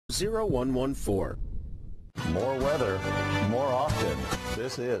0114. More weather, more often.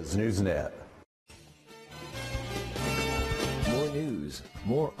 This is Newsnet. More news,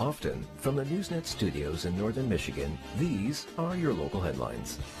 more often. From the Newsnet studios in northern Michigan, these are your local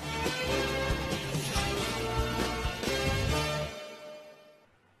headlines.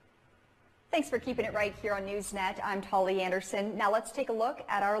 Thanks for keeping it right here on Newsnet. I'm Tolly Anderson. Now let's take a look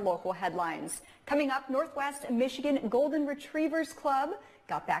at our local headlines. Coming up, Northwest Michigan Golden Retrievers Club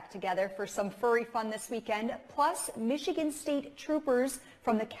got back together for some furry fun this weekend. Plus, Michigan State troopers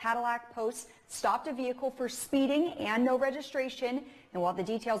from the Cadillac Post stopped a vehicle for speeding and no registration. And we'll have the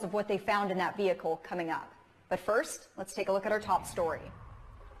details of what they found in that vehicle coming up. But first, let's take a look at our top story.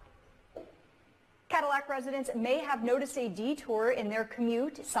 Cadillac residents may have noticed a detour in their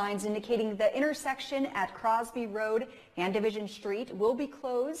commute. Signs indicating the intersection at Crosby Road and Division Street will be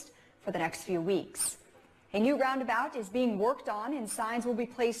closed for the next few weeks. A new roundabout is being worked on, and signs will be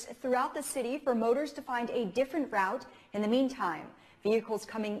placed throughout the city for motors to find a different route. In the meantime, vehicles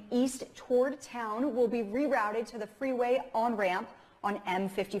coming east toward town will be rerouted to the freeway on-ramp on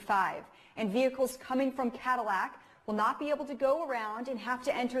M55. And vehicles coming from Cadillac will not be able to go around and have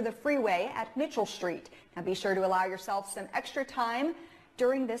to enter the freeway at Mitchell Street. Now be sure to allow yourself some extra time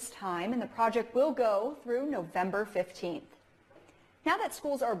during this time, and the project will go through November 15th. Now that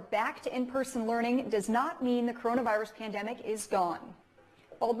schools are back to in-person learning does not mean the coronavirus pandemic is gone.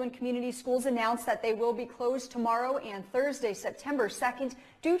 Baldwin Community Schools announced that they will be closed tomorrow and Thursday, September 2nd,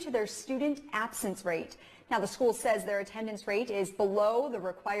 due to their student absence rate. Now, the school says their attendance rate is below the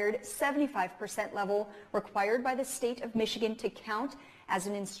required 75% level required by the state of Michigan to count as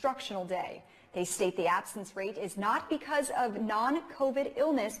an instructional day. They state the absence rate is not because of non-COVID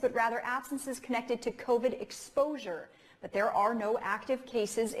illness, but rather absences connected to COVID exposure. But there are no active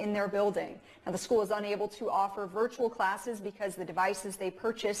cases in their building. Now, the school is unable to offer virtual classes because the devices they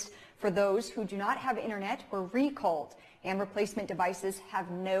purchased for those who do not have internet were recalled, and replacement devices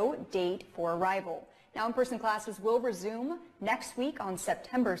have no date for arrival. Now, in-person classes will resume next week on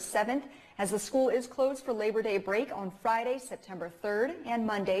September 7th, as the school is closed for Labor Day break on Friday, September 3rd, and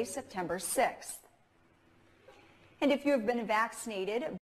Monday, September 6th. And if you have been vaccinated,